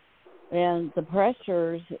 and the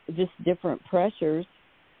pressures, just different pressures,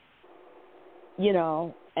 you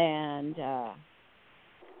know, and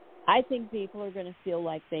I think people are going to feel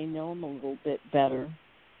like they know him a little bit better,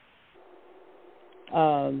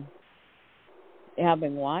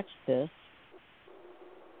 having watched this,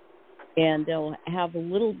 and they'll have a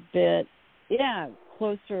little bit,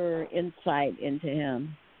 closer insight into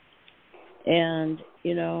him. And,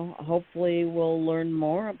 you know, hopefully we'll learn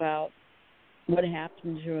more about what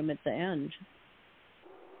happened to him at the end.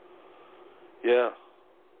 Yeah.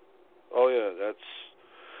 Oh, yeah,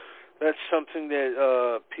 that's something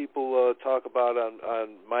that people talk about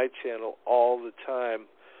on my channel all the time,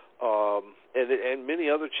 and many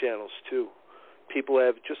other channels, too. People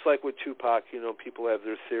have, just like with Tupac, you know, people have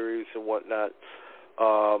their theories and whatnot.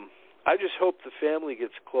 I just hope the family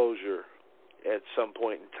gets closure at some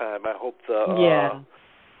point in time. I hope the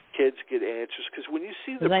kids get answers, because when you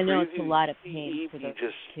see the preview, I know it's a lot of pain for those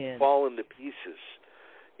just kids. fall into pieces.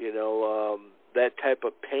 You know, that type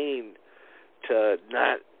of pain to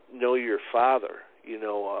not know your father, you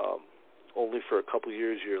know, only for a couple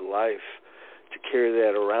years of your life, to carry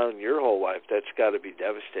that around your whole life, that's got to be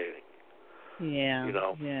devastating. Yeah, you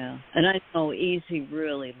know? Yeah. And I know Eazy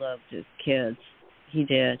really loved his kids. He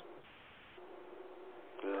did.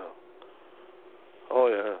 Yeah. Oh,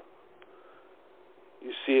 yeah.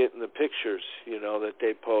 You see it in the pictures, you know, that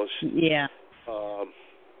they post. Yeah.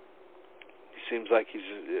 He seems like he's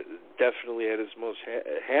definitely at his most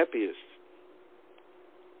happiest.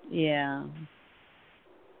 Yeah.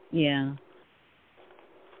 Yeah.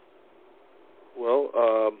 Well,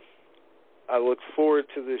 I look forward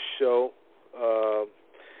to this show,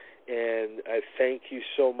 and I thank you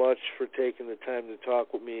so much for taking the time to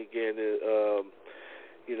talk with me again.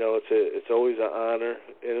 You know, it's always an honor,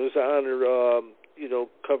 and it was an honor, you know,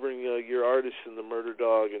 covering your artists in the Murder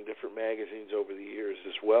Dog and different magazines over the years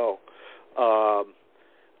as well.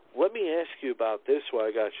 Let me ask you about this while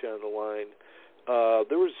I got you on the line.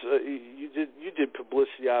 There was you did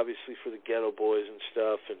publicity, obviously, for the Ghetto Boys and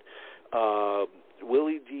stuff, and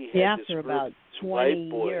Willie D had this for group, about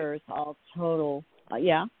 20 years, all total.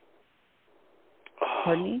 Yeah.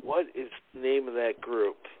 Pardon me? What is the name of that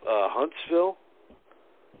group? Huntsville?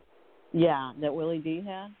 Yeah, that Willie D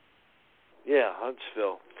had? Yeah,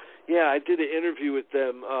 Huntsville. Yeah, I did an interview with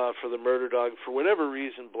them for the Murder Dog. For whatever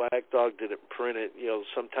reason, Black Dog didn't print it. You know,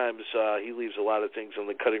 sometimes he leaves a lot of things on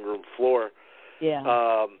the cutting room floor.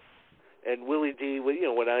 Yeah. And Willie D, you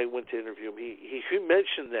know, when I went to interview him, he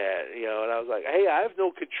mentioned that, you know, and I was like, hey, I have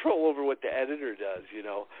no control over what the editor does, you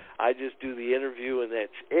know. I just do the interview and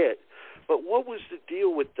that's it. But what was the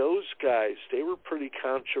deal with those guys? They were pretty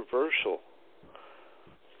controversial.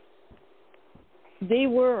 They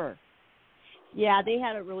were. Yeah, they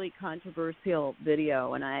had a really controversial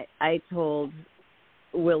video, and I told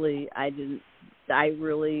Willie I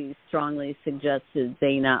really strongly suggested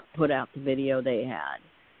they not put out the video they had.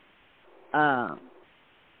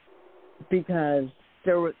 Because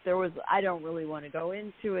there was I don't really want to go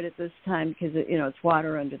into it at this time because you know it's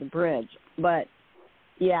water under the bridge. But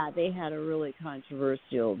yeah, they had a really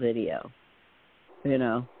controversial video. You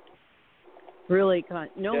know, really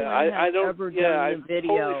no one has ever done the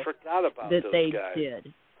video totally that they guys.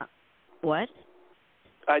 did. What?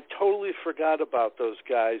 I totally forgot about those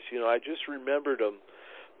guys. You know, I just remembered them,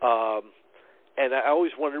 and I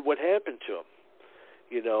always wondered what happened to them.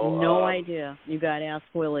 You know, no idea. You got to ask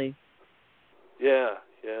Willie. Yeah.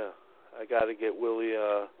 I got to get Willie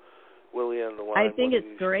on the line. I think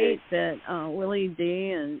it's great that Willie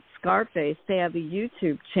D and Scarface, they have a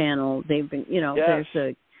YouTube channel. They've been, you know, there's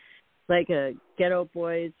a Ghetto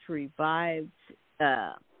Boys Revived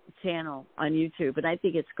channel on YouTube, and I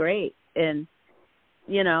think it's great. And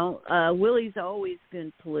you know, Willie's always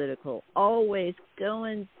been political, always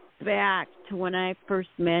going back to when I first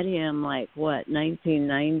met him, like,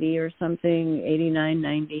 1990 or something, 89,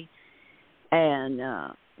 90.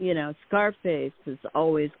 And, you know, Scarface has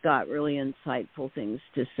always got really insightful things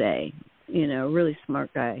to say. You know, really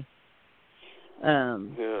smart guy.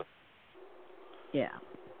 Yeah.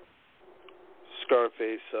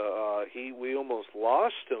 Scarface, we almost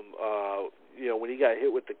lost him. You know, when he got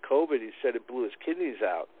hit with the COVID, he said it blew his kidneys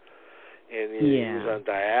out. And he was on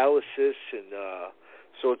dialysis, and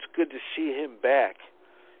so it's good to see him back,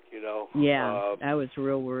 you know. Yeah, I was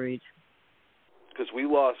real worried. Because we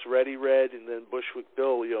lost Reddy Red and then Bushwick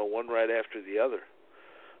Bill, you know, one right after the other.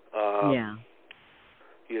 Yeah.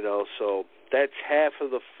 You know, so That's half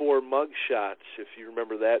of the 4 mug shots, if you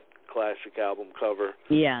remember that classic album cover.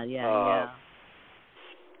 Yeah.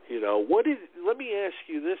 You know, let me ask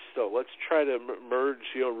you this, though. Let's try to merge,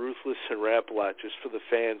 Ruthless and Rap-A-Lot just for the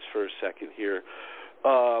fans for a second here.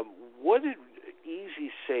 What did Eazy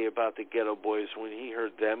say about the Ghetto Boys when he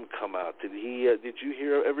heard them come out? Did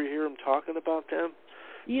you ever hear him talking about them?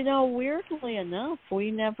 You know, weirdly enough,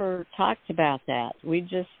 we never talked about that. We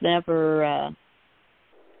just never,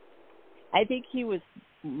 I think he was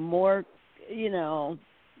more,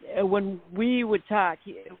 when we would talk,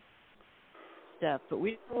 stuff, but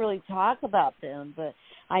we didn't really talk about them. But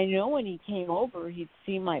I know when he came over, he'd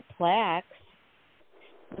see my plaques.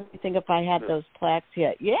 Let me think if I had those plaques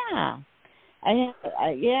yet. Yeah.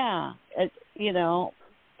 At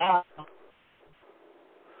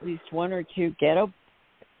least 1 or 2 ghetto.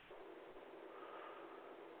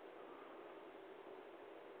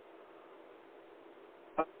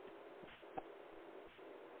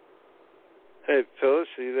 Hey, Phyllis,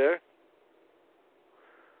 are you there?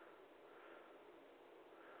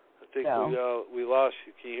 I think we lost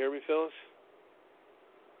you. Can you hear me, Phyllis?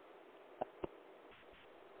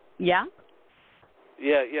 Yeah?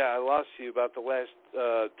 Yeah, I lost you about the last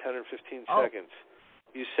 10 or 15 seconds.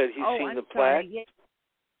 You said he's seen the plaque? plaque? Yeah.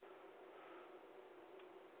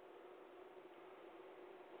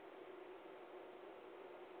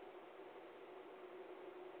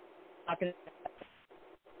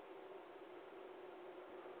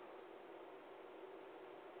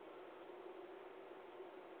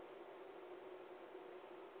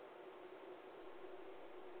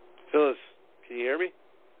 Phyllis, can you hear me?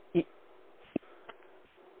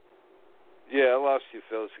 Yeah, I lost you,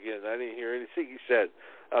 Phyllis, again. I didn't hear anything you said.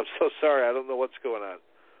 I'm so sorry. I don't know what's going on.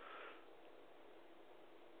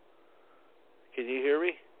 Can you hear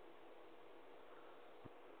me?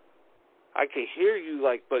 I can hear you,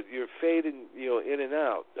 but you're fading, in and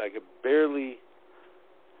out. I can barely.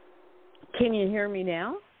 Can you hear me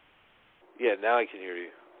now? Yeah, now I can hear you.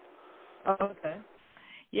 Oh, okay.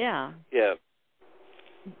 Yeah. Yeah.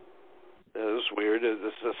 It was weird.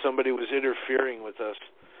 Somebody was interfering with us.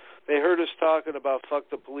 They heard us talking about fuck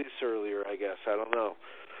the police earlier, I guess. I don't know.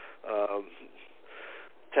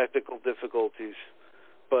 Technical difficulties.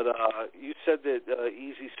 But you said that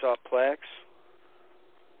Eazy saw plaques?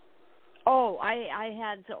 Oh, I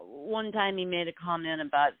had one time he made a comment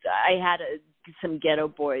about I had some Ghetto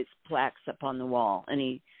Boys plaques up on the wall, and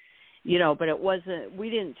he, but it wasn't. We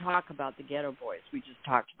didn't talk about the Ghetto Boys. We just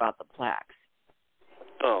talked about the plaques.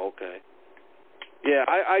 Oh, okay. Yeah,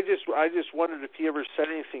 I just wondered if he ever said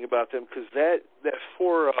anything about them, because that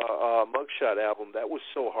 4 mugshot album, that was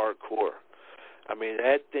so hardcore. I mean,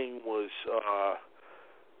 that thing was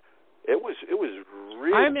it was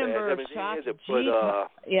real. I remember bad. I mean, Shock they had to G. put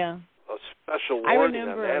a special warning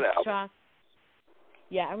on that album.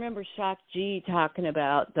 I remember Shock G talking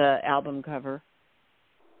about the album cover.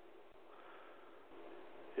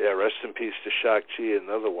 Yeah, rest in peace to Shock G,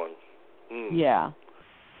 another one. Yeah.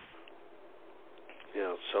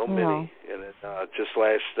 So many. And then just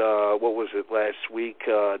last week,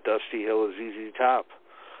 Dusty Hill is ZZ Top.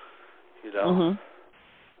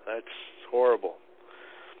 That's horrible.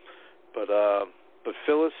 But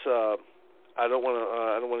Phyllis, I don't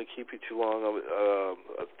want to keep you too long.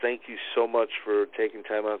 Thank you so much for taking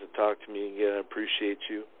time out to talk to me again. I appreciate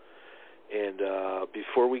you. And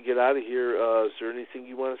before we get out of here, is there anything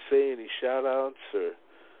you want to say? Any shout-outs or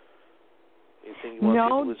anything you want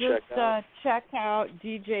people to check out? No, just check out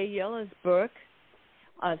DJ Yilla's book,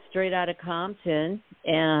 Straight Outta Compton,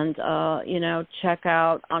 and, check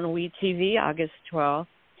out on WeTV August 12th,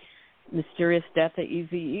 Mysterious Death of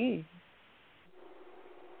Eazy-E.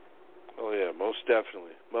 Oh, yeah, most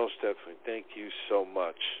definitely. Most definitely. Thank you so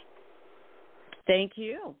much. Thank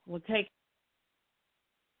you. We'll take